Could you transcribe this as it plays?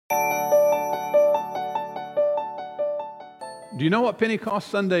Do you know what Pentecost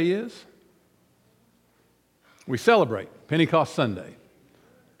Sunday is? We celebrate Pentecost Sunday.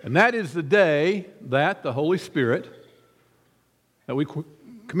 And that is the day that the Holy Spirit, that we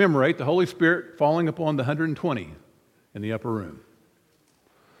commemorate the Holy Spirit falling upon the 120 in the upper room.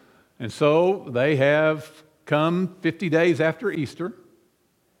 And so they have come 50 days after Easter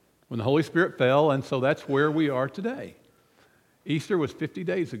when the Holy Spirit fell, and so that's where we are today. Easter was 50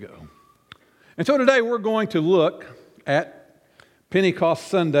 days ago. And so today we're going to look at Pentecost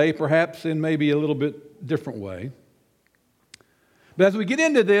Sunday, perhaps in maybe a little bit different way. But as we get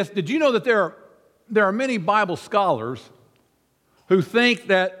into this, did you know that there are many Bible scholars who think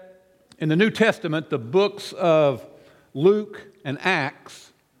that in the New Testament, the books of Luke and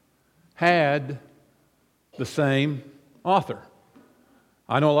Acts had the same author?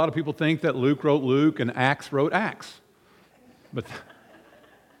 I know a lot of people think that Luke wrote Luke and Acts wrote Acts, but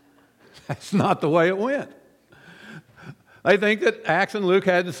that's not the way it went. They think that Acts and Luke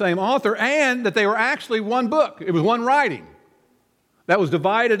had the same author and that they were actually one book. It was one writing that was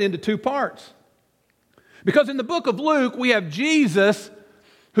divided into two parts. Because in the book of Luke, we have Jesus,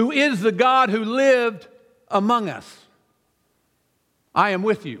 who is the God who lived among us. I am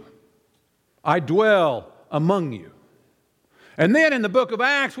with you. I dwell among you. And then in the book of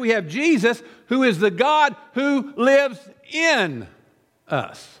Acts, we have Jesus, who is the God who lives in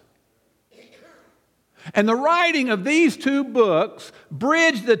us. And the writing of these two books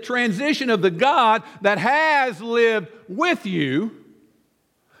bridge the transition of the God that has lived with you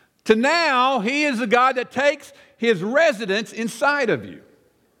to now He is the God that takes His residence inside of you.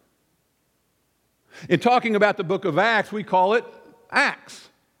 In talking about the book of Acts, we call it Acts.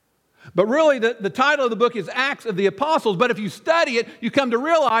 But really, the title of the book is Acts of the Apostles. But if you study it, you come to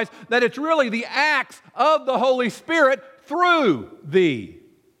realize that it's really the acts of the Holy Spirit through the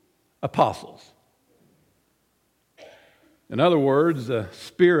apostles. In other words, the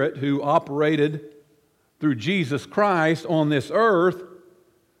Spirit who operated through Jesus Christ on this earth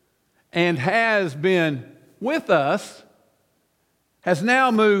and has been with us has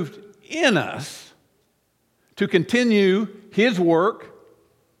now moved in us to continue His work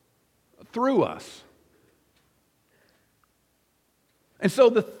through us. And so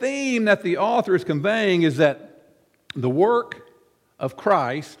the theme that the author is conveying is that the work of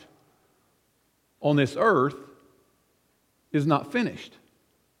Christ on this earth is not finished.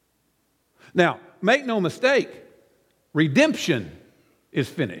 Now, make no mistake, redemption is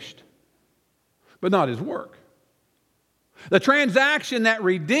finished, but not His work. The transaction that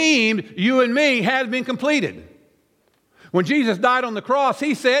redeemed you and me has been completed. When Jesus died on the cross,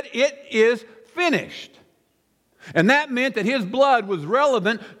 He said, "It is finished." And that meant that His blood was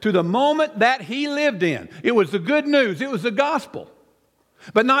relevant to the moment that He lived in. It was the good news. It was the gospel.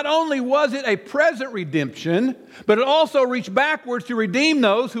 But not only was it a present redemption, but it also reached backwards to redeem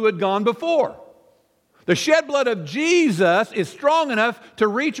those who had gone before. The shed blood of Jesus is strong enough to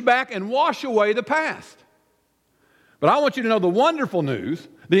reach back and wash away the past. But I want you to know the wonderful news,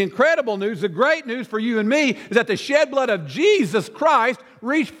 the incredible news, the great news for you and me is that the shed blood of Jesus Christ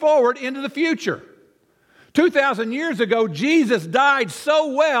reached forward into the future. 2,000 years ago, Jesus died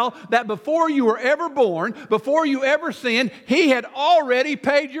so well that before you were ever born, before you ever sinned, He had already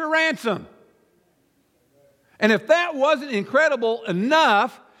paid your ransom. And if that wasn't incredible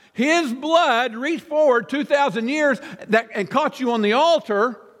enough, His blood reached forward 2,000 years and caught you on the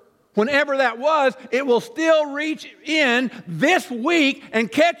altar. Whenever that was, it will still reach in this week and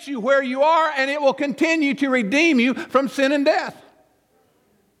catch you where you are, and it will continue to redeem you from sin and death.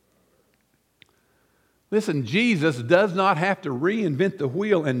 Listen, Jesus does not have to reinvent the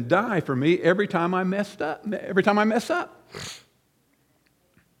wheel and die for me every time I mess up.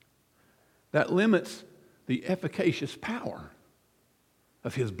 That limits the efficacious power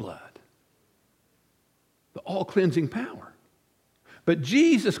of His blood, the all-cleansing power. But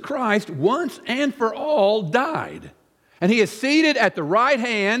Jesus Christ, once and for all, died. And He is seated at the right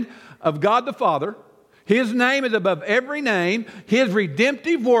hand of God the Father. His name is above every name. His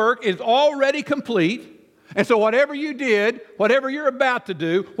redemptive work is already complete. And so whatever you did, whatever you're about to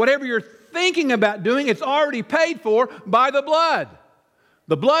do, whatever you're thinking about doing, it's already paid for by the blood.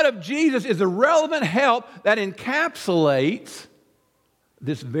 The blood of Jesus is a relevant help that encapsulates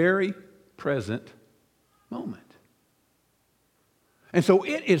this very present moment. And so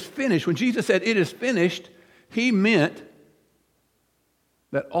it is finished. When Jesus said it is finished, He meant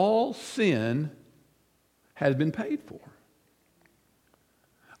that all sin has been paid for.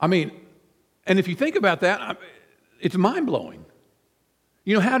 I mean, and if you think about that, it's mind-blowing.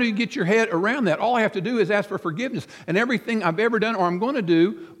 You know, how do you get your head around that? All I have to do is ask for forgiveness, and everything I've ever done or I'm going to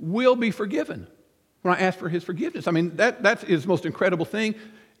do will be forgiven. when I ask for his forgiveness. I mean, that's his most incredible thing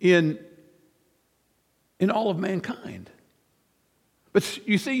in all of mankind. But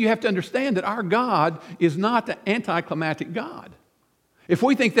you see, you have to understand that our God is not the anticlimactic God. If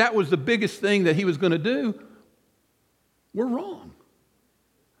we think that was the biggest thing that he was going to do, we're wrong.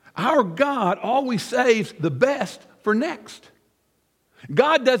 Our God always saves the best for next.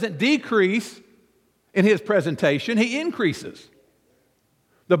 God doesn't decrease in his presentation, he increases.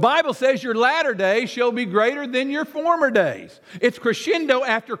 The Bible says your latter days shall be greater than your former days. It's crescendo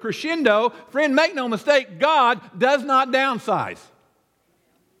after crescendo. Friend, make no mistake, God does not downsize.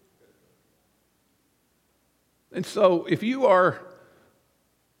 And so if you are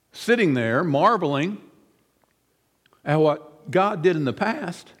sitting there marveling at what God did in the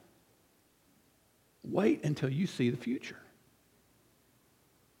past, wait until you see the future.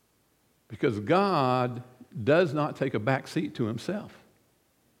 Because God does not take a back seat to himself.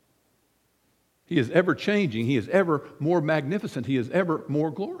 He is ever changing. He is ever more magnificent. He is ever more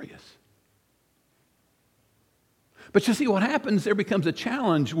glorious. But you see what happens, there becomes a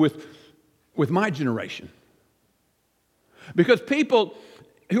challenge with my generation. Because people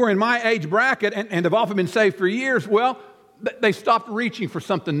who are in my age bracket and have often been saved for years, well, they stopped reaching for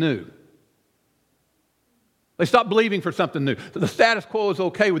something new. They stopped believing for something new. The status quo is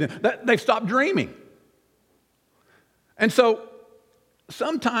okay with them. They stopped dreaming. And so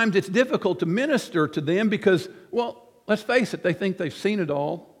sometimes it's difficult to minister to them because, well, let's face it, they think they've seen it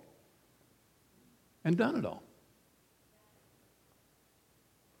all and done it all.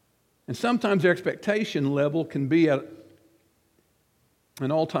 And sometimes their expectation level can be at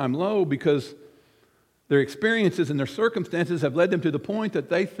an all-time low because their experiences and their circumstances have led them to the point that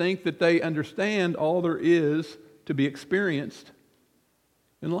they think that they understand all there is to be experienced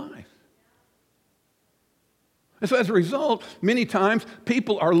in life. And so as a result, many times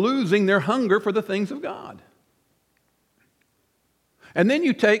people are losing their hunger for the things of God. And then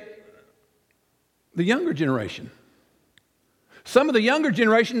you take the younger generation. Some of the younger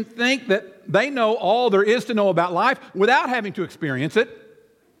generation think that they know all there is to know about life without having to experience it,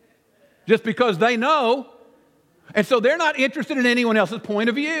 just because they know, and so they're not interested in anyone else's point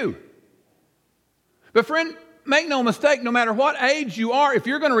of view. But friend, make no mistake, no matter what age you are, if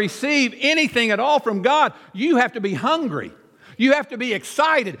you're going to receive anything at all from God, you have to be hungry. You have to be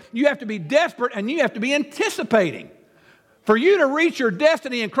excited. You have to be desperate, and you have to be anticipating. For you to reach your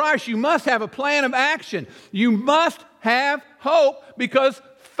destiny in Christ, you must have a plan of action. You must have hope, because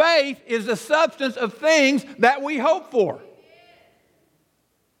faith is the substance of things that we hope for.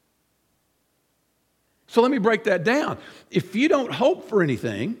 So let me break that down. If you don't hope for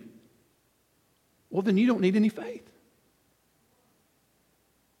anything, well, then you don't need any faith.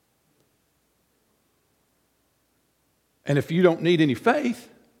 And if you don't need any faith,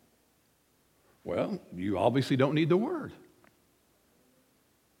 well, you obviously don't need the Word.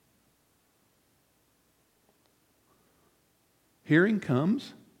 Hearing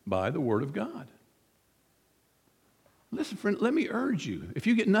comes by the Word of God. Listen, friend, let me urge you, if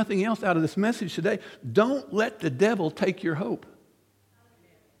you get nothing else out of this message today, don't let the devil take your hope.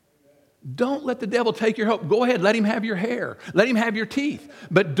 Don't let the devil take your hope. Go ahead, let him have your hair. Let him have your teeth.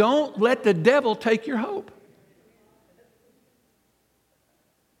 But don't let the devil take your hope.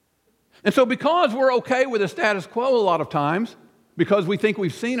 And so because we're okay with the status quo a lot of times, because we think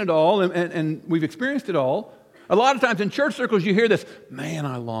we've seen it all and we've experienced it all, a lot of times in church circles you hear this, man,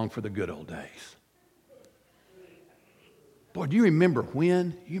 I long for the good old days. Boy, do you remember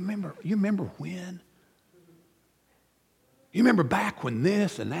when? You remember when? You remember back when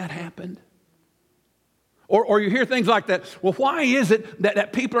this and that happened? Or you hear things like that, well, why is it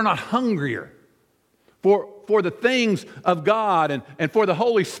that people are not hungrier for the things of God and for the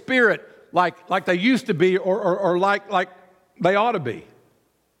Holy Spirit like they used to be or like they ought to be?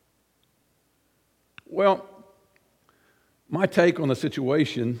 Well, my take on the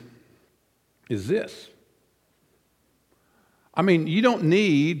situation is this. I mean, you don't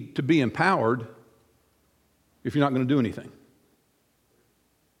need to be empowered if you're not going to do anything.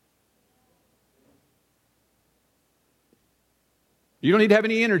 You don't need to have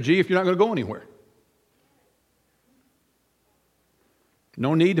any energy if you're not going to go anywhere.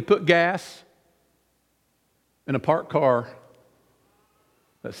 No need to put gas in a parked car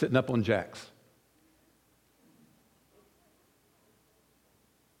that's sitting up on jacks.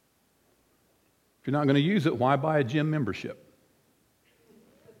 If you're not going to use it, why buy a gym membership?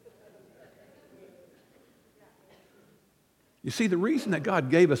 You see, the reason that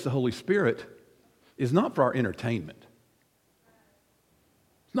God gave us the Holy Spirit is not for our entertainment.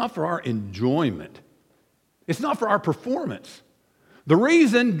 It's not for our enjoyment. It's not for our performance. The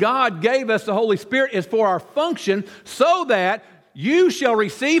reason God gave us the Holy Spirit is for our function, so that you shall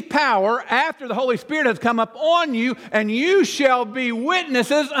receive power after the Holy Spirit has come up on you, and you shall be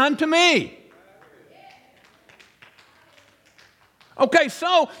witnesses unto me. Okay,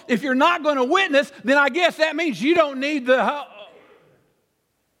 so if you're not going to witness, then I guess that means you don't need the...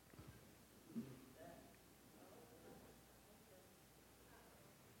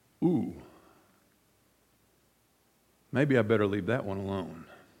 Ooh. Maybe I better leave that one alone.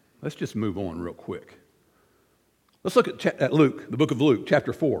 Let's just move on real quick. Let's look at Luke, the book of Luke,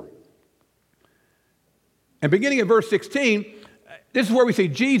 chapter 4. And beginning at verse 16, this is where we see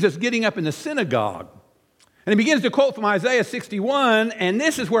Jesus getting up in the synagogue. And he begins to quote from Isaiah 61, and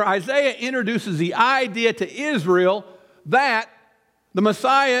this is where Isaiah introduces the idea to Israel that the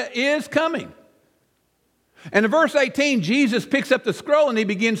Messiah is coming. And in verse 18, Jesus picks up the scroll and he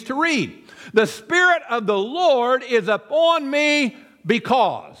begins to read. The Spirit of the Lord is upon me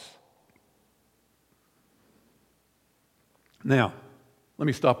because. Now, let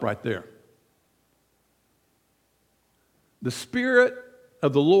me stop right there. The Spirit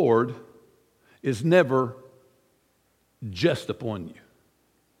of the Lord is never just upon you.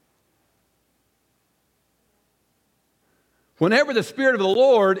 Whenever the Spirit of the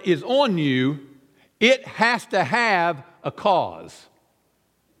Lord is on you, it has to have a cause.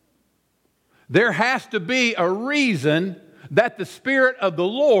 There has to be a reason that the Spirit of the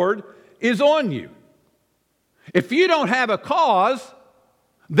Lord is on you. If you don't have a cause,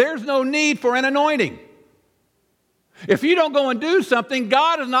 there's no need for an anointing. If you don't go and do something,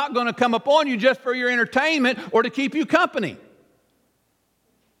 God is not going to come upon you just for your entertainment or to keep you company.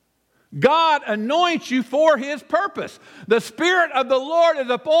 God anoints you for His purpose. The Spirit of the Lord is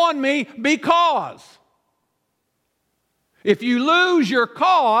upon me because. If you lose your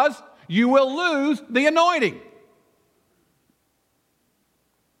cause, you will lose the anointing.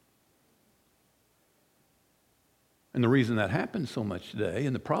 And the reason that happens so much today,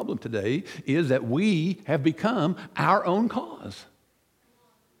 and the problem today, is that we have become our own cause.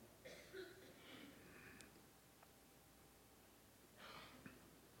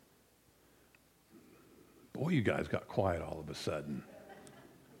 Boy, you guys got quiet all of a sudden.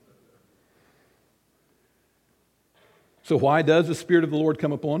 So why does the Spirit of the Lord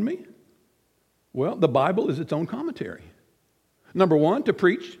come upon me? Well, the Bible is its own commentary. Number one, to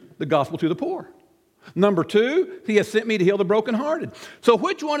preach the gospel to the poor. Number two, He has sent me to heal the brokenhearted. So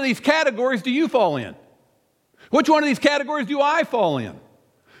which one of these categories do you fall in? Which one of these categories do I fall in?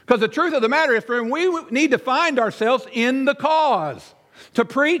 Because the truth of the matter is, friend, we need to find ourselves in the cause. To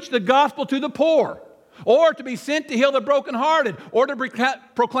preach the gospel to the poor, or to be sent to heal the brokenhearted, or to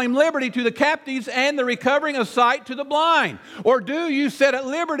proclaim liberty to the captives and the recovering of sight to the blind. Or do you set at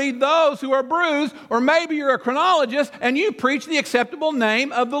liberty those who are bruised, or maybe you're a chronologist and you preach the acceptable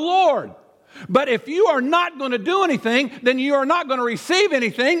name of the Lord. But if you are not going to do anything, then you are not going to receive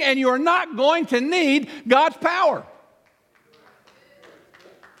anything, and you are not going to need God's power.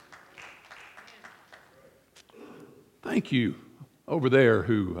 Thank you over there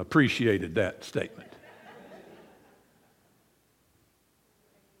who appreciated that statement.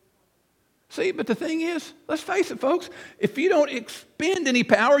 See, but the thing is, let's face it, folks, if you don't expend any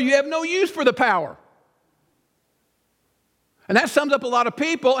power, you have no use for the power. And that sums up a lot of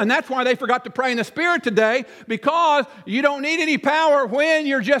people, and that's why they forgot to pray in the Spirit today, because you don't need any power when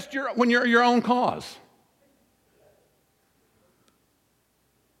you're your own cause.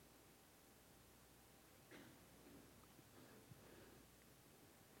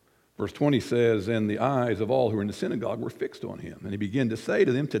 Verse 20 says, and the eyes of all who were in the synagogue were fixed on him. And he began to say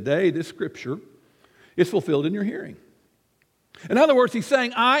to them, today this scripture is fulfilled in your hearing. In other words, he's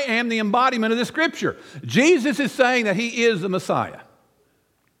saying, I am the embodiment of the scripture. Jesus is saying that he is the Messiah.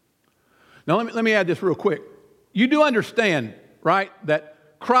 Now, let me add this real quick. You do understand, right,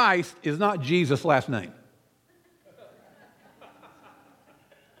 that Christ is not Jesus' last name.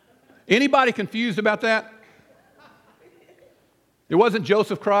 Anybody confused about that? It wasn't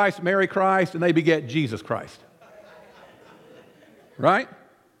Joseph Christ, Mary Christ, and they beget Jesus Christ. Right?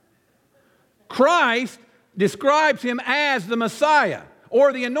 Christ describes him as the Messiah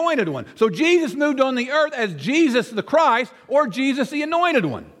or the anointed one. So Jesus moved on the earth as Jesus the Christ or Jesus the anointed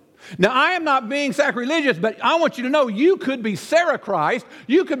one. Now, I am not being sacrilegious, but I want you to know you could be Sarah Christ,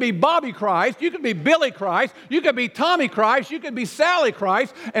 you could be Bobby Christ, you could be Billy Christ, you could be Tommy Christ, you could be Sally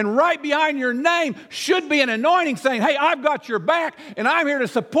Christ, and right behind your name should be an anointing saying, hey, I've got your back, and I'm here to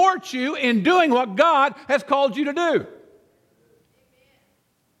support you in doing what God has called you to do.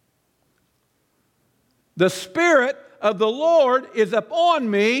 The Spirit of the Lord is upon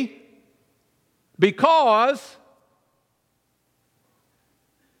me because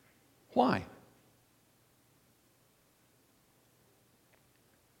Why?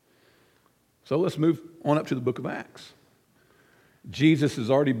 So let's move on up to the book of Acts. Jesus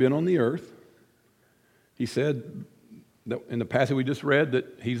has already been on the earth. He said that in the passage we just read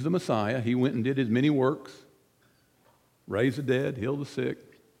that he's the Messiah. He went and did his many works, raised the dead, healed the sick.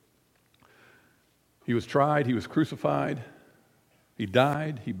 He was tried, he was crucified, he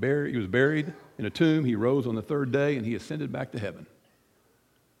died, he was buried in a tomb, he rose on the third day, and he ascended back to heaven.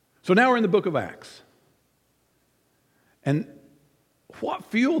 So now we're in the book of Acts. And what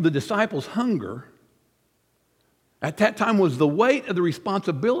fueled the disciples' hunger at that time was the weight of the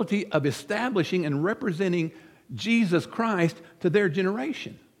responsibility of establishing and representing Jesus Christ to their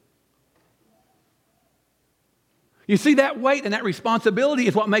generation. You see, that weight and that responsibility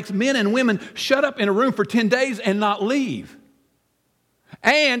is what makes men and women shut up in a room for 10 days and not leave.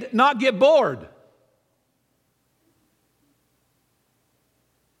 And not get bored.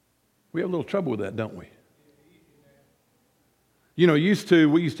 We have a little trouble with that, don't we? You know, we used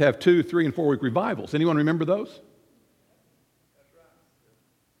to have 2, 3, and 4 week revivals. Anyone remember those?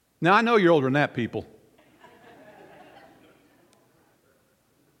 Now, I know you're older than that, people.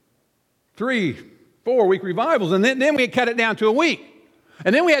 3, 4 week revivals, and then we cut it down to a week.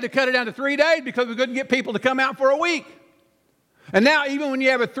 And then we had to cut it down to 3 days because we couldn't get people to come out for a week. And now even when you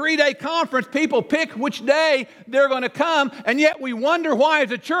have a 3-day conference, people pick which day they're going to come, and yet we wonder why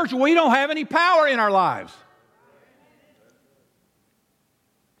as a church we don't have any power in our lives.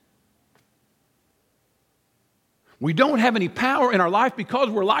 We don't have any power in our life because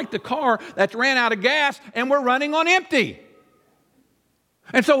we're like the car that's ran out of gas and we're running on empty.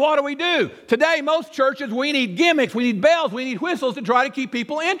 And so what do? Today, most churches, we need gimmicks, we need bells, we need whistles to try to keep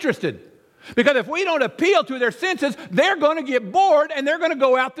people interested. Because if we don't appeal to their senses, they're going to get bored and they're going to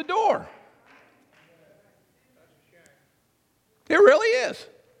go out the door. It really is.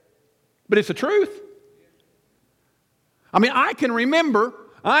 But it's the truth. I mean,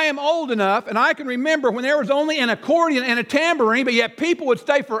 I am old enough, and I can remember when there was only an accordion and a tambourine, but yet people would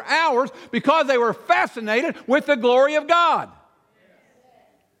stay for hours because they were fascinated with the glory of God.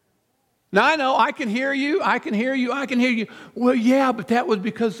 Now, I know, I can hear you. Well, yeah, but that was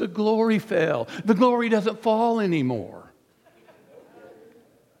because the glory fell. The glory doesn't fall anymore.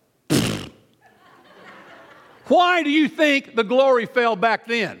 Why do you think the glory fell back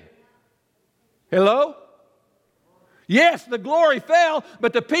then? Hello? Yes, the glory fell,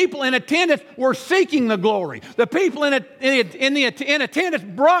 but the people in attendance were seeking the glory. The people in attendance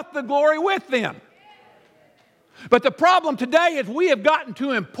brought the glory with them. But the problem today is we have gotten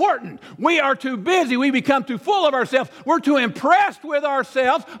too important. We are too busy. We become too full of ourselves. We're too impressed with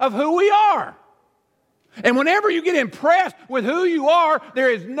ourselves of who we are. And whenever you get impressed with who you are,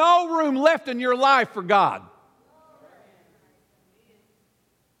 there is no room left in your life for God.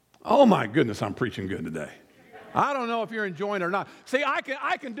 Oh my goodness, I'm preaching good today. I don't know if you're enjoying it or not. See,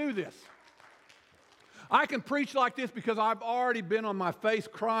 I can do this. I can preach like this because I've already been on my face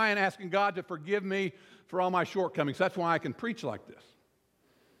crying, asking God to forgive me for all my shortcomings. That's why I can preach like this.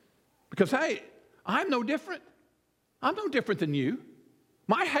 Because, hey, I'm no different. I'm no different than you.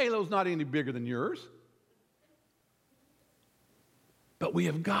 My halo's not any bigger than yours. But we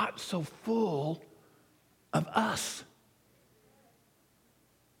have got so full of us.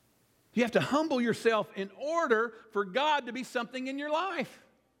 You have to humble yourself in order for God to be something in your life.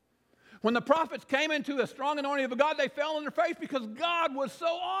 When the prophets came into a strong anointing of God, they fell on their face because God was so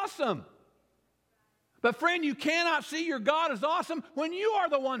awesome. But friend, you cannot see your God as awesome when you are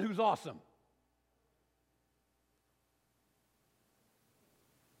the one who's awesome.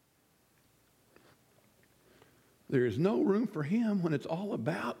 There is no room for Him when it's all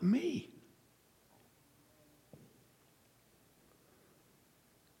about me.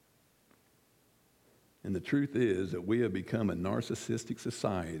 And the truth is that we have become a narcissistic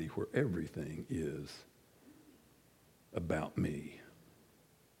society where everything is about me.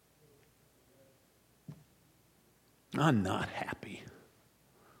 I'm not happy.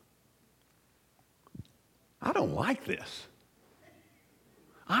 I don't like this.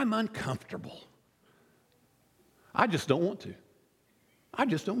 I'm uncomfortable. I just don't want to. I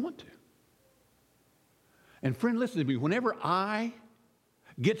just don't want to. And friend, listen to me. Whenever I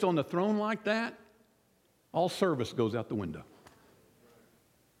gets on the throne like that, all service goes out the window.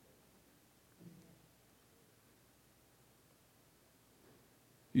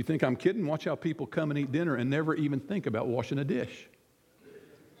 You think I'm kidding? Watch how people come and eat dinner and never even think about washing a dish.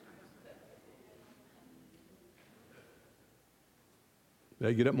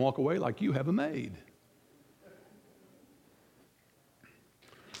 They get up and walk away like you have a maid.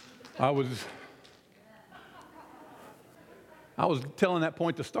 I was telling that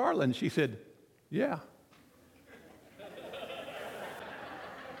point to Starla, and she said, yeah.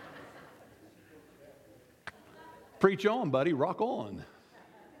 Preach on, buddy. Rock on.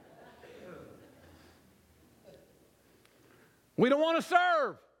 We don't want to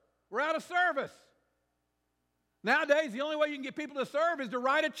serve. We're out of service. Nowadays, the only way you can get people to serve is to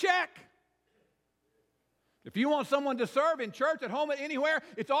write a check. If you want someone to serve in church, at home, anywhere,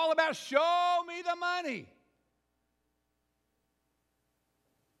 it's all about show me the money.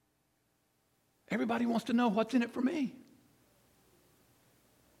 Everybody wants to know what's in it for me.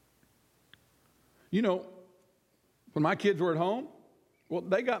 You know, when my kids were at home, well,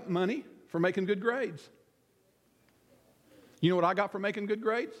 they got money for making good grades. You know what I got for making good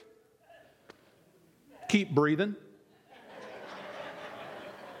grades? Keep breathing.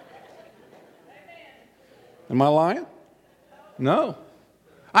 Am I lying? No.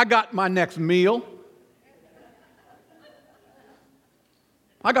 I got my next meal.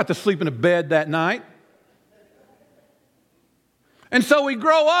 I got to sleep in a bed that night. And so we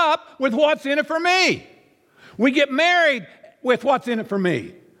grow up with what's in it for me. We get married with what's in it for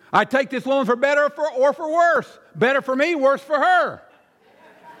me. I take this woman for better or for worse. Better for me, worse for her.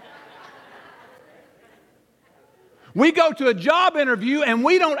 We go to a job interview and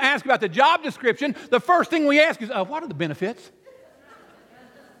we don't ask about the job description. The first thing we ask is, what are the benefits?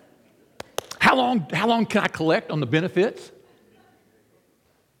 How long can I collect on the benefits?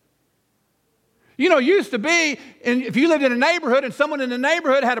 You know, it used to be, if you lived in a neighborhood and someone in the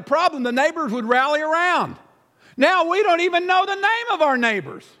neighborhood had a problem, the neighbors would rally around. Now we don't even know the name of our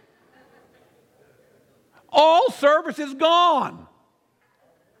neighbors. All service is gone.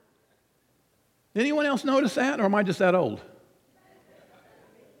 Anyone else notice that, or am I just that old?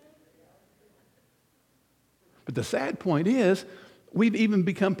 But the sad point is, we've even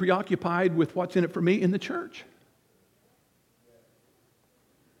become preoccupied with what's in it for me in the church.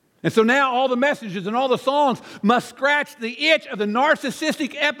 And so now all the messages and all the songs must scratch the itch of the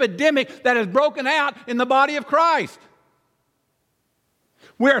narcissistic epidemic that has broken out in the body of Christ.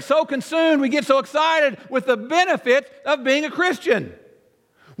 We are so consumed, we get so excited with the benefits of being a Christian.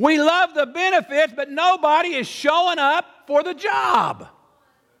 We love the benefits, but nobody is showing up for the job.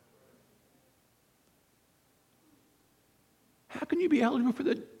 How can you be eligible for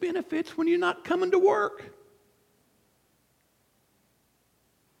the benefits when you're not coming to work?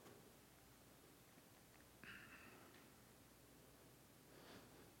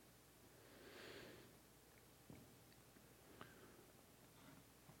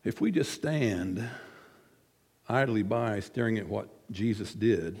 If we just stand idly by staring at what Jesus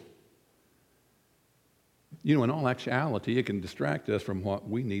did, you know, in all actuality, it can distract us from what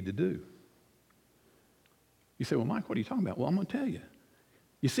we need to do. You say, well, Mike, what are you talking about? Well, I'm going to tell you.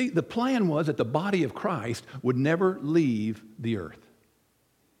 You see, the plan was that the body of Christ would never leave the earth.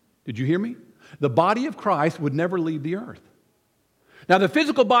 Did you hear me? The body of Christ would never leave the earth. Now, the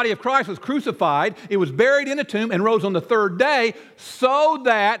physical body of Christ was crucified, it was buried in a tomb, and rose on the third day so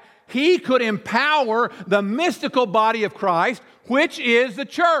that he could empower the mystical body of Christ, which is the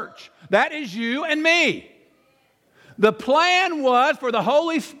church. That is you and me. The plan was for the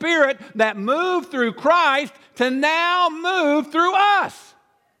Holy Spirit that moved through Christ to now move through us.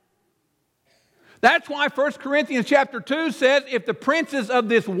 That's why 1 Corinthians chapter 2 says, if the princes of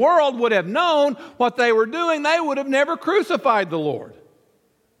this world would have known what they were doing, they would have never crucified the Lord.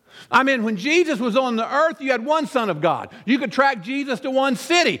 I mean, when Jesus was on the earth, you had one Son of God. You could track Jesus to one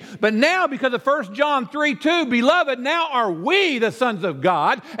city. But now, because of 1 John 3:2, beloved, now are we the sons of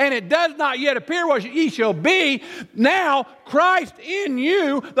God, and it does not yet appear what ye shall be. Now, Christ in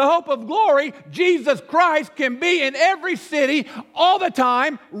you, the hope of glory, Jesus Christ can be in every city all the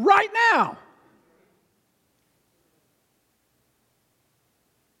time, right now.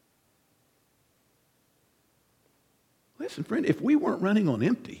 Listen, friend, if we weren't running on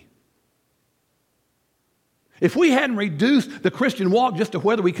empty, if we hadn't reduced the Christian walk just to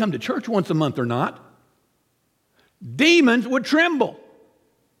whether we come to church once a month or not, demons would tremble.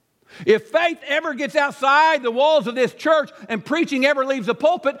 If faith ever gets outside the walls of this church and preaching ever leaves the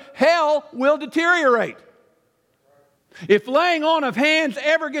pulpit, hell will deteriorate. If laying on of hands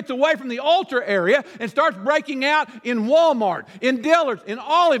ever gets away from the altar area and starts breaking out in Walmart, in Dillard's, in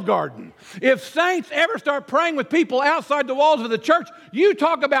Olive Garden, if saints ever start praying with people outside the walls of the church, you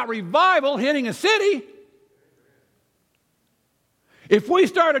talk about revival hitting a city. If we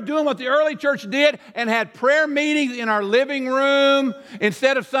started doing what the early church did and had prayer meetings in our living room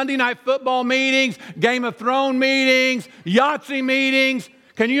instead of Sunday night football meetings, Game of Thrones meetings, Yahtzee meetings,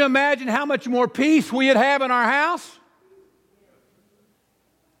 can you imagine how much more peace we'd have in our house?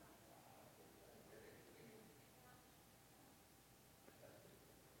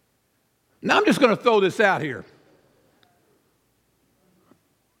 Now I'm just going to throw this out here.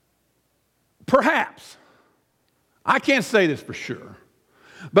 Perhaps, I can't say this for sure,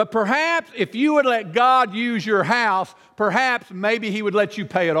 but perhaps if you would let God use your house, perhaps maybe He would let you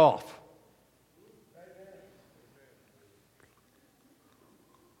pay it off.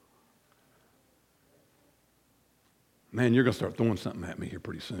 Man, you're going to start throwing something at me here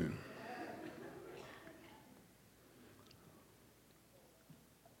pretty soon.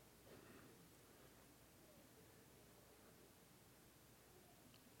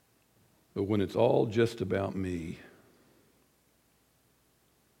 But when it's all just about me,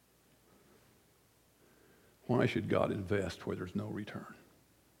 why should God invest where there's no return?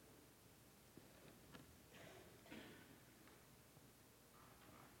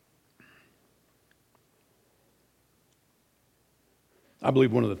 I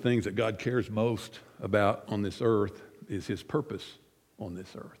believe one of the things that God cares most about on this earth is His purpose on this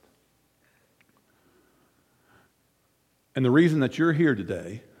earth. And the reason that you're here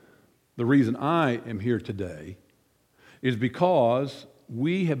today, the reason I am here today, is because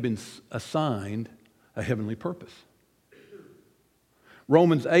we have been assigned a heavenly purpose.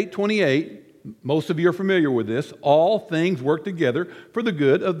 Romans 8:28, most of you are familiar with this, all things work together for the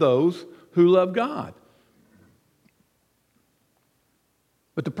good of those who love God.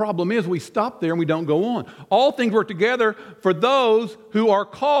 But the problem is we stop there and we don't go on. All things work together for those who are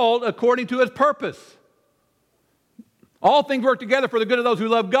called according to His purpose. All things work together for the good of those who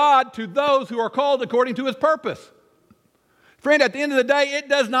love God, to those who are called according to His purpose. Friend, at the end of the day, it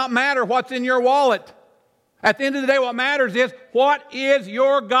does not matter what's in your wallet. At the end of the day, what matters is, what is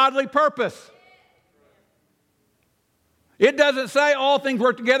your godly purpose? It doesn't say all things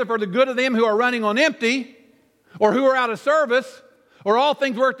work together for the good of them who are running on empty, or who are out of service, or all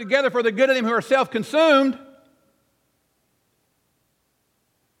things work together for the good of them who are self-consumed.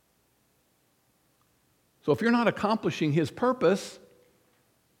 So if you're not accomplishing His purpose,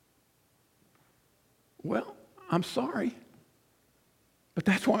 well, I'm sorry. But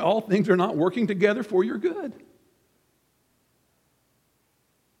that's why all things are not working together for your good.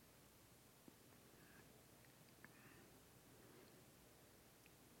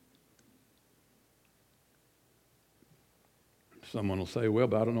 Someone will say, well,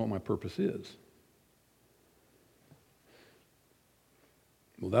 but I don't know what my purpose is.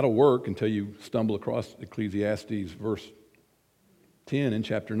 Well, that'll work until you stumble across Ecclesiastes verse 10 in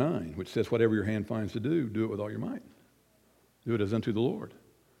chapter 9, which says, whatever your hand finds to do, do it with all your might. Do it as unto the Lord.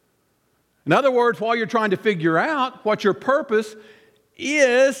 In other words, while you're trying to figure out what your purpose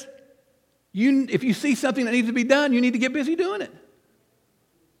is, if you see something that needs to be done, you need to get busy doing it.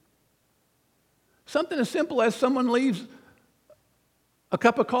 Something as simple as someone leaves a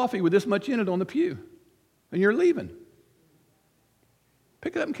cup of coffee with this much in it on the pew, and you're leaving.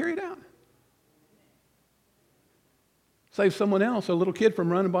 Pick it up and carry it out. Save someone else, a little kid,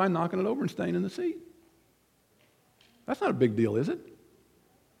 from running by and knocking it over and staying in the seat. That's not a big deal, is it?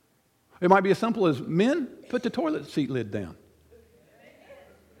 It might be as simple as, men, put the toilet seat lid down.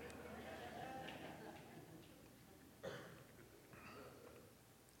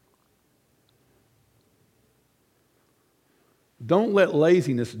 Don't let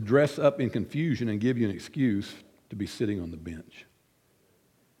laziness dress up in confusion and give you an excuse to be sitting on the bench.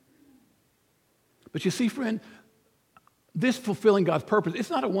 But you see, friend, this fulfilling God's purpose, it's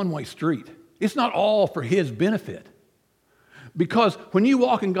not a one-way street. It's not all for His benefit. Because when you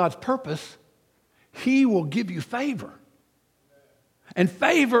walk in God's purpose, He will give you favor. And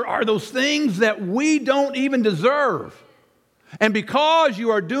favor are those things that we don't even deserve. And because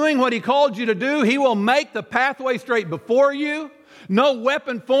you are doing what He called you to do, He will make the pathway straight before you. No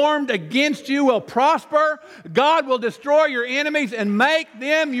weapon formed against you will prosper. God will destroy your enemies and make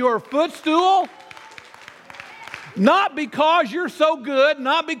them your footstool. Not because you're so good,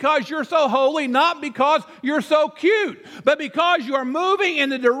 not because you're so holy, not because you're so cute, but because you are moving in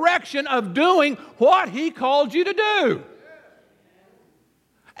the direction of doing what He called you to do.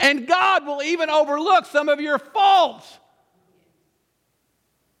 And God will even overlook some of your faults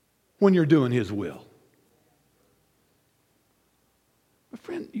when you're doing His will. But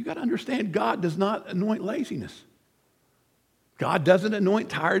friend, you got to understand, God does not anoint laziness. God doesn't anoint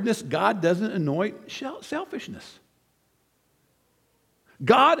tiredness. God doesn't anoint selfishness.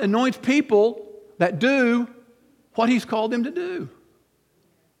 God anoints people that do what He's called them to do.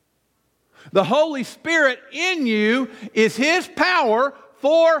 The Holy Spirit in you is His power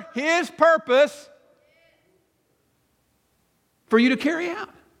for His purpose for you to carry out.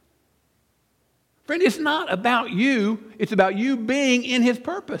 Friend, it's not about you. It's about you being in His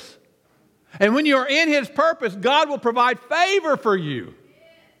purpose. And when you're in His purpose, God will provide favor for you.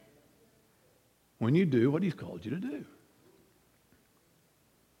 when you do what He's called you to do.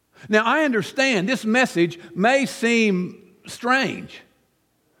 Now, I understand this message may seem strange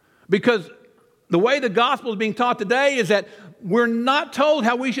because the way the gospel is being taught today is that we're not told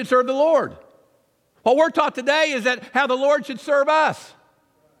how we should serve the Lord. What we're taught today is that how the Lord should serve us.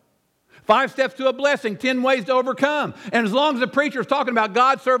 5 steps to a blessing, 10 ways to overcome. And as long as the preacher is talking about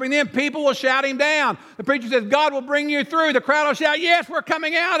God serving them, people will shout him down. The preacher says, God will bring you through. The crowd will shout, yes, we're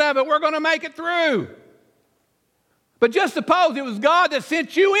coming out of it. We're going to make it through. But just suppose it was God that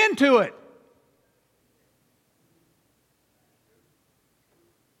sent you into it.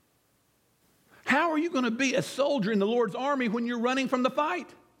 How are you going to be a soldier in the Lord's army when you're running from the fight?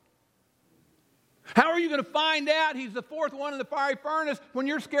 How are you going to find out He's the fourth one in the fiery furnace when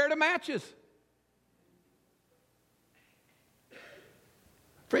you're scared of matches?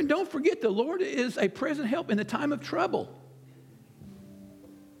 Friend, don't forget the Lord is a present help in the time of trouble.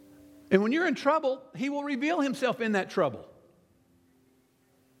 And when you're in trouble, He will reveal Himself in that trouble.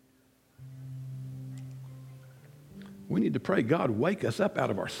 We need to pray, God, wake us up out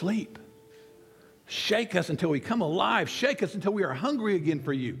of our sleep. Shake us until we come alive. Shake us until we are hungry again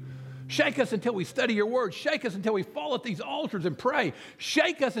for You. Shake us until we study Your word. Shake us until we fall at these altars and pray.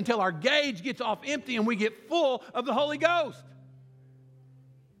 Shake us until our gauge gets off empty and we get full of the Holy Ghost.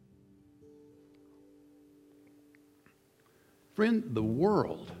 Friend, the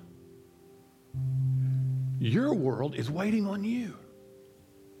world, your world is waiting on you.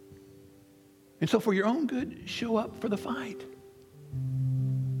 And so for your own good, show up for the fight.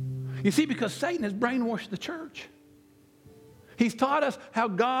 You see, because Satan has brainwashed the church. He's taught us how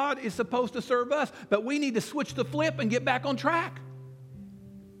God is supposed to serve us, but we need to switch the flip and get back on track.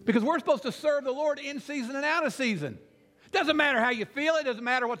 Because we're supposed to serve the Lord in season and out of season. It doesn't matter how you feel. It doesn't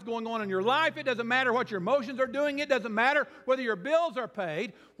matter what's going on in your life. It doesn't matter what your emotions are doing. It doesn't matter whether your bills are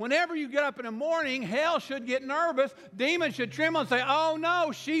paid. Whenever you get up in the morning, hell should get nervous. Demons should tremble and say, oh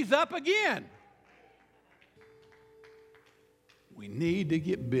no, she's up again. We need to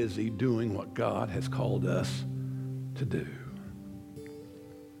get busy doing what God has called us to do.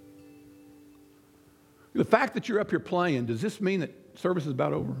 The fact that you're up here playing, does this mean that service is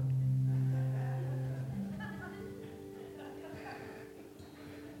about over?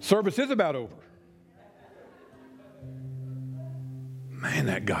 Service is about over. Man,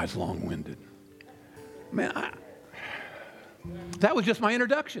 that guy's long-winded. Man, that was just my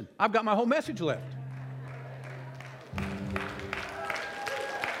introduction. I've got my whole message left.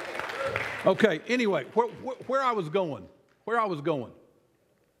 Okay, anyway, where I was going.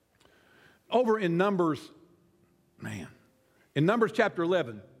 Over in Numbers, in Numbers chapter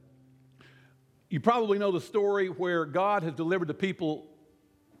 11, you probably know the story where God has delivered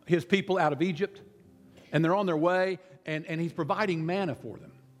His people out of Egypt, and they're on their way, and He's providing manna for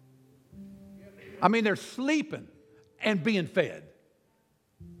them. I mean, they're sleeping and being fed.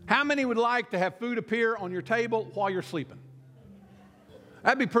 How many would like to have food appear on your table while you're sleeping?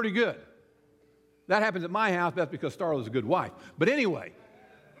 That'd be pretty good. That happens at my house. That's because Starla's a good wife. But anyway,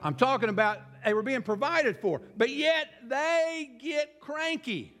 I'm talking about they were being provided for, but yet they get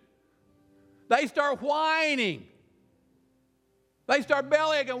cranky. They start whining. They start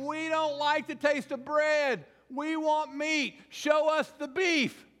bellyaching. We don't like the taste of bread. We want meat. Show us the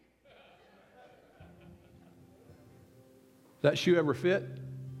beef. Does that shoe ever fit?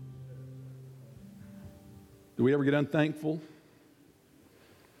 Do we ever get unthankful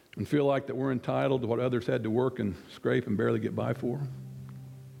and feel like that we're entitled to what others had to work and scrape and barely get by for?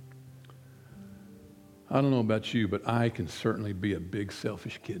 I don't know about you, but I can certainly be a big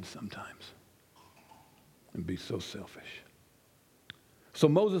selfish kid sometimes and be so selfish. So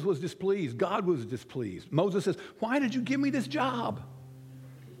Moses was displeased. God was displeased. Moses says, why did you give me this job?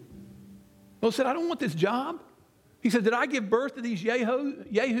 Moses said, I don't want this job. He said, did I give birth to these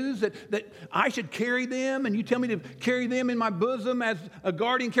yahoos that I should carry them, and you tell me to carry them in my bosom as a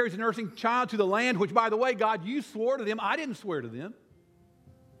guardian carries a nursing child to the land, which, by the way, God, you swore to them. I didn't swear to them.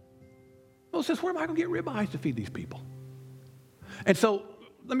 Moses says, where am I going to get ribeyes to feed these people? And so,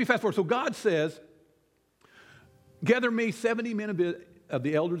 let me fast forward. So God says, gather me 70 men of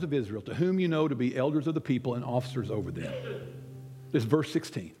the elders of Israel, to whom you know to be elders of the people and officers over them. This is verse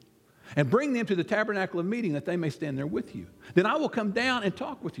 16. And bring them to the tabernacle of meeting that they may stand there with you. Then I will come down and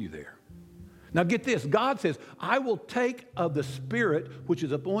talk with you there. Now get this. God says, I will take of the Spirit which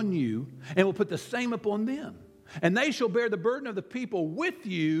is upon you and will put the same upon them. And they shall bear the burden of the people with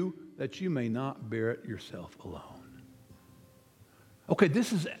you that you may not bear it yourself alone. Okay,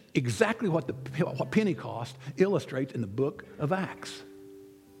 this is exactly what Pentecost illustrates in the book of Acts.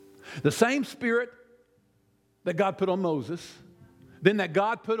 The same Spirit that God put on Moses, then that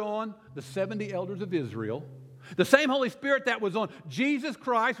God put on the 70 elders of Israel, the same Holy Spirit that was on Jesus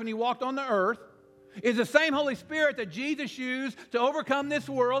Christ when he walked on the earth, is the same Holy Spirit that Jesus used to overcome this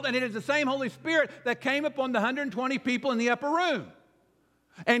world, and it is the same Holy Spirit that came upon the 120 people in the upper room.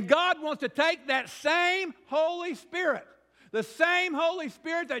 And God wants to take that same Holy Spirit, the same Holy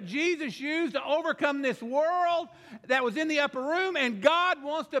Spirit that Jesus used to overcome this world that was in the upper room, and God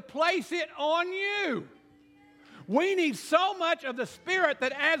wants to place it on you. We need so much of the Spirit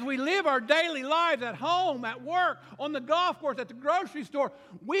that as we live our daily lives at home, at work, on the golf course, at the grocery store,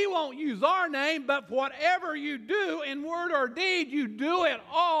 we won't use our name, but whatever you do in word or deed, you do it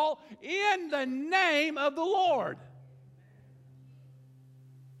all in the name of the Lord.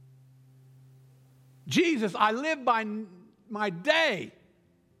 Jesus, I live by my day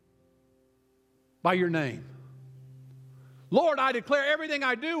by your name. Lord, I declare everything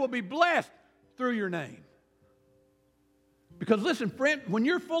I do will be blessed through your name. Because listen, friend, when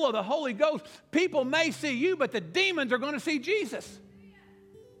you're full of the Holy Ghost, people may see you, but the demons are going to see Jesus.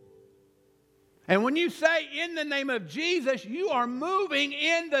 And when you say in the name of Jesus, you are moving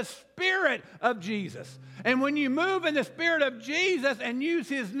in the Spirit of Jesus. And when you move in the Spirit of Jesus and use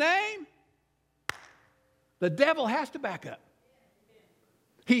his name, the devil has to back up.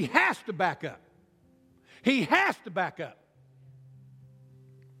 He has to back up. He has to back up.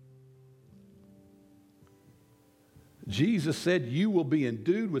 Jesus said, you will be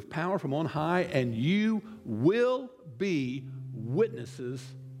endued with power from on high, and you will be witnesses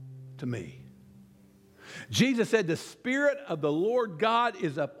to me. Jesus said, the Spirit of the Lord God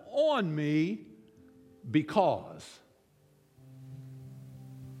is upon me because.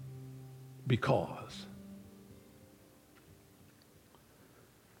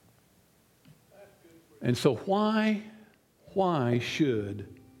 And so why should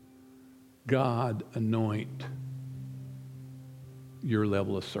God anoint your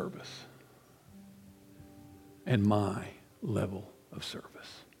level of service and my level of service?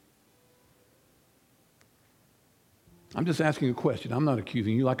 I'm just asking a question. I'm not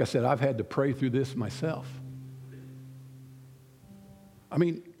accusing you. Like I said, I've had to pray through this myself. I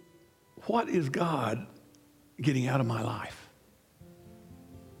mean, what is God getting out of my life?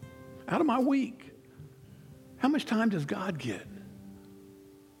 Out of my week? How much time does God get?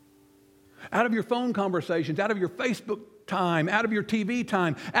 Out of your phone conversations, out of your Facebook time, out of your TV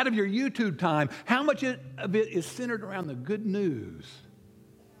time, out of your YouTube time, how much of it is centered around the good news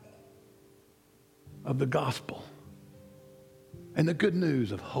of the gospel and the good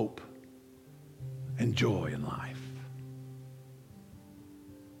news of hope and joy in life?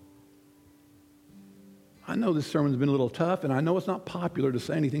 I know this sermon's been a little tough, and I know it's not popular to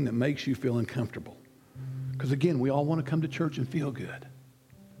say anything that makes you feel uncomfortable. Because again, we all want to come to church and feel good.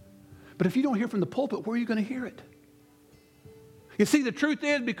 But if you don't hear from the pulpit, where are you going to hear it? You see, the truth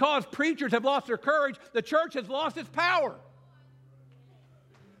is, because preachers have lost their courage, the church has lost its power.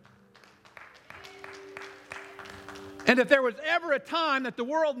 And if there was ever a time that the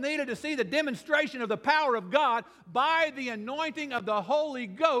world needed to see the demonstration of the power of God by the anointing of the Holy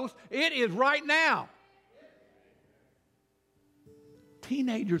Ghost, it is right now.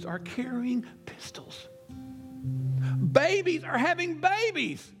 Teenagers are carrying pistols. Babies are having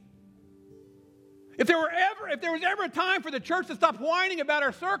babies. If there was ever a time for the church to stop whining about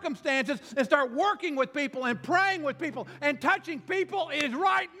our circumstances and start working with people and praying with people and touching people, it is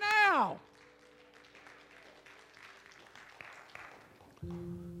right now.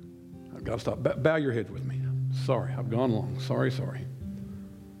 I've got to stop. Bow your heads with me. Sorry, I've gone long. Sorry.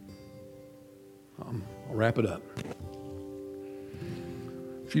 I'll wrap it up.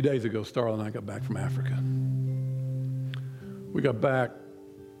 A few days ago, Starla and I got back from Africa. We got back.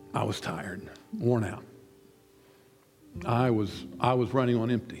 I was tired, worn out. I was running on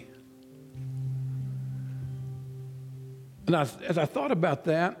empty. And as I thought about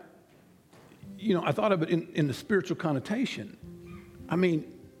that, I thought of it in the spiritual connotation. I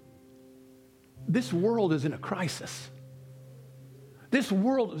mean, this world is in a crisis. This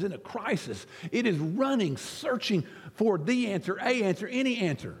world is in a crisis. It is running, searching for the answer, a answer, any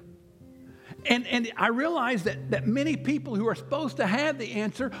answer. And I realize that many people who are supposed to have the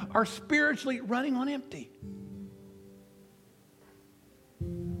answer are spiritually running on empty.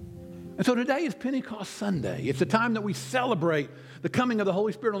 And so today is Pentecost Sunday. It's a time that we celebrate the coming of the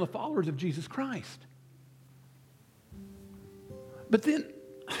Holy Spirit on the followers of Jesus Christ. But then,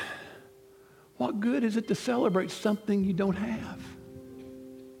 what good is it to celebrate something you don't have?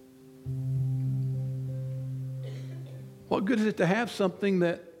 What good is it to have something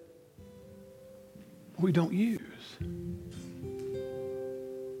that we don't use?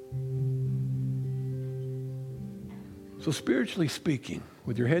 So spiritually speaking,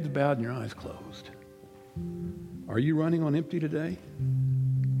 with your heads bowed and your eyes closed, are you running on empty today?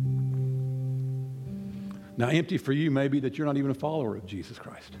 Now, empty for you may be that you're not even a follower of Jesus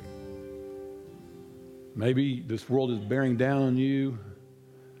Christ. Maybe this world is bearing down on you.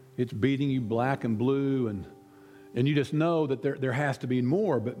 It's beating you black and blue, and you just know that there has to be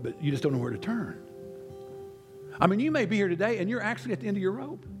more, but you just don't know where to turn. I mean, you may be here today and you're actually at the end of your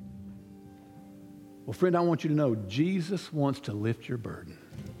rope. Well, friend, I want you to know Jesus wants to lift your burden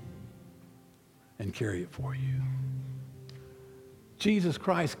and carry it for you. Jesus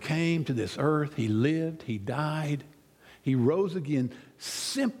Christ came to this earth. He lived. He died. He rose again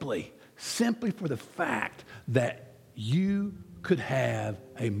simply for the fact that you could have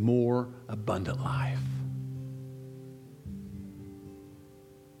a more abundant life.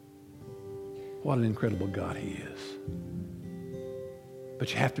 What an incredible God He is.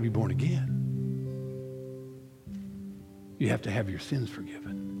 But you have to be born again. You have to have your sins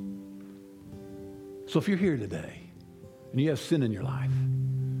forgiven. So if you're here today and you have sin in your life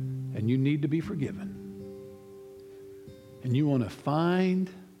and you need to be forgiven and you want to find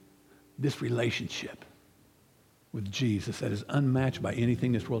this relationship with Jesus that is unmatched by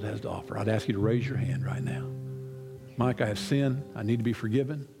anything this world has to offer, I'd ask you to raise your hand right now. Mike, I have sinned. I need to be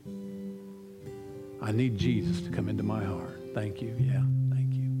forgiven. I need Jesus to come into my heart. Thank you. Yeah,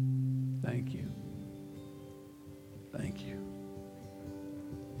 thank you. Thank you. Thank you.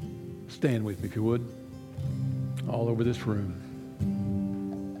 Stand with me if you would. All over this room.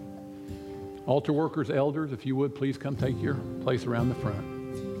 Altar workers, elders, if you would, please come take your place around the front.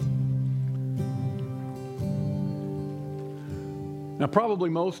 Now, probably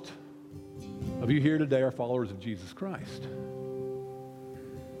most of you here today are followers of Jesus Christ.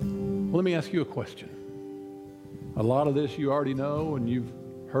 Well, let me ask you a question. A lot of this you already know and you've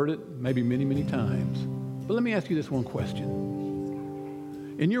heard it maybe many, many times. But let me ask you this one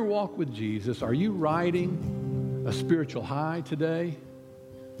question. In your walk with Jesus, are you riding a spiritual high today?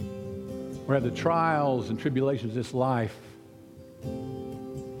 Or have the trials and tribulations of this life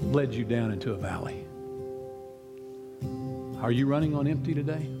led you down into a valley? Are you running on empty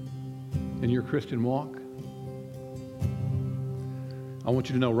today in your Christian walk? I want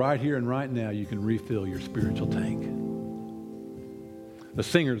you to know right here and right now you can refill your spiritual tank. The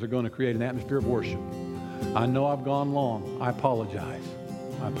singers are going to create an atmosphere of worship. I know I've gone long. I apologize.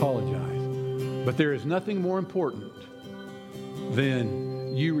 But there is nothing more important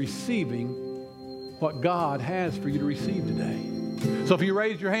than you receiving what God has for you to receive today. So if you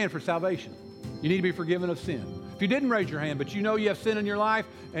raised your hand for salvation, you need to be forgiven of sin. If you didn't raise your hand, but you know you have sin in your life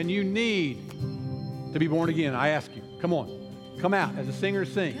and you need to be born again, I ask you, come on. Come out as the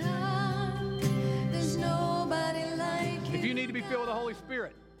singers sing. If you need to be filled with the Holy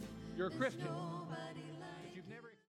Spirit, you're a Christian.